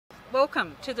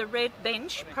Welcome to the Red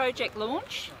Bench project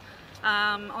launch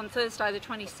on Thursday the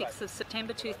 26th of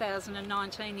September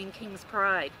 2019 in King's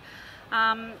Parade.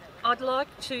 I'd like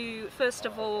to first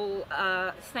of all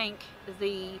thank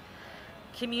the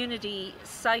Community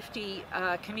Safety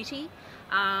Committee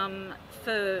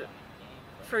for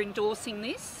endorsing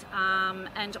this,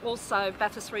 and also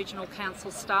Bathurst Regional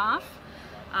Council staff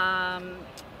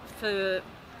for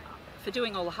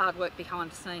doing all the hard work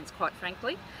behind the scenes, quite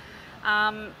frankly.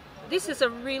 This is a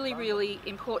really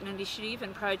important initiative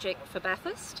and project for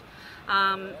Bathurst.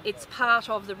 It's part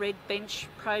of the Red Bench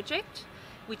project,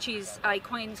 which is a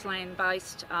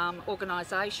Queensland-based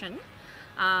organisation,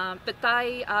 but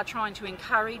they are trying to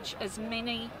encourage as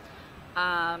many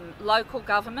local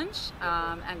government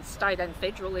and state and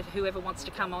federal, if whoever wants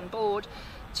to come on board,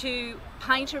 to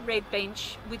paint a red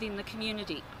bench within the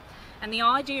community. And the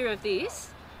idea of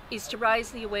this is to raise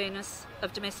the awareness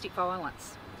of domestic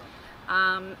violence.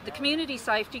 The community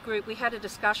safety group, we had a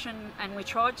discussion and we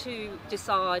tried to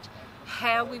decide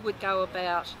how we would go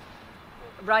about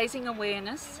raising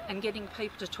awareness and getting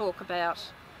people to talk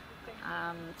about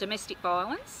domestic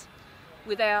violence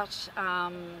without,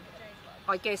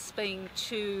 I guess, being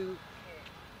too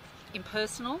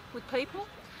impersonal with people.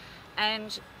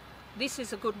 And this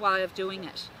is a good way of doing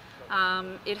it.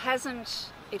 It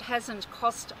hasn't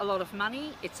cost a lot of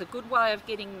money. It's a good way of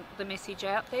getting the message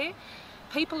out there.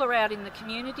 People are out in the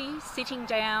community, sitting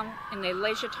down in their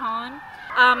leisure time.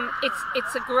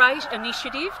 It's a great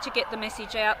initiative to get the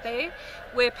message out there,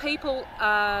 where people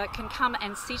can come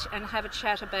and sit and have a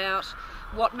chat about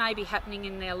what may be happening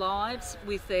in their lives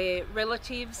with their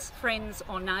relatives, friends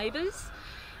or neighbours.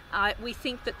 We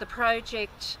think that the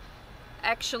project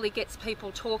actually gets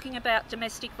people talking about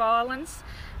domestic violence,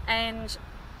 and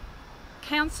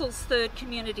Council's third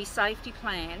Community Safety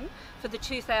Plan for the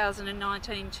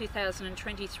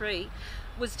 2019-2023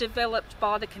 was developed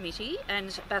by the committee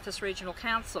and Bathurst Regional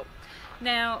Council.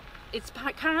 Now, it's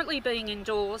currently being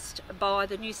endorsed by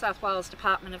the New South Wales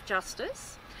Department of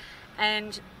Justice,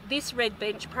 and this Red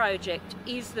Bench project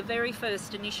is the very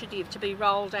first initiative to be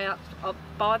rolled out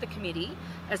by the committee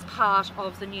as part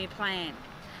of the new plan.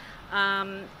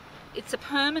 It's a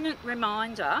permanent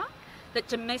reminder that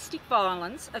domestic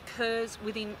violence occurs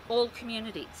within all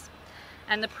communities,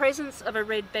 and the presence of a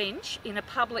red bench in a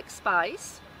public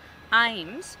space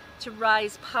aims to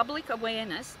raise public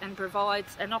awareness and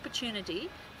provides an opportunity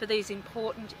for these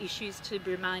important issues to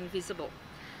remain visible.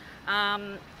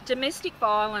 Domestic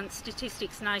violence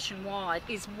statistics nationwide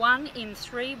is 1 in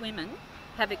 3 women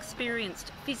have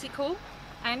experienced physical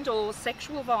and/or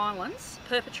sexual violence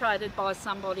perpetrated by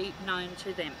somebody known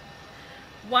to them.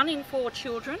 1 in 4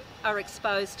 children are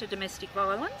exposed to domestic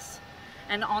violence,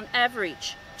 and on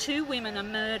average 2 women are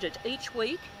murdered each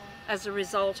week as a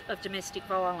result of domestic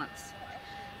violence.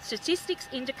 Statistics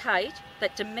indicate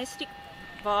that domestic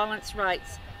violence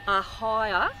rates are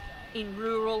higher in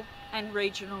rural and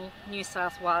regional New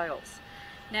South Wales.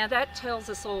 Now that tells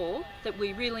us all that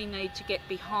we really need to get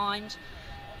behind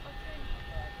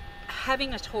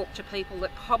having a talk to people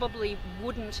that probably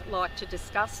wouldn't like to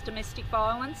discuss domestic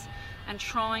violence, and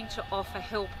trying to offer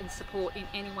help and support in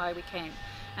any way we can.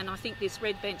 And I think this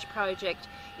Red Bench project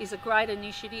is a great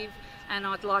initiative, and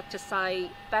I'd like to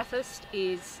say Bathurst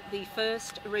is the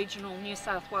first regional New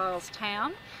South Wales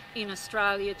town in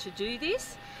Australia to do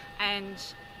this,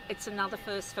 and it's another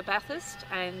first for Bathurst,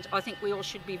 and I think we all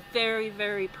should be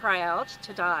very proud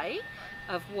today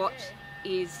of what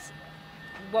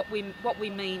we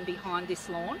mean behind this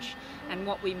launch and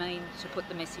what we mean to put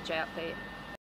the message out there.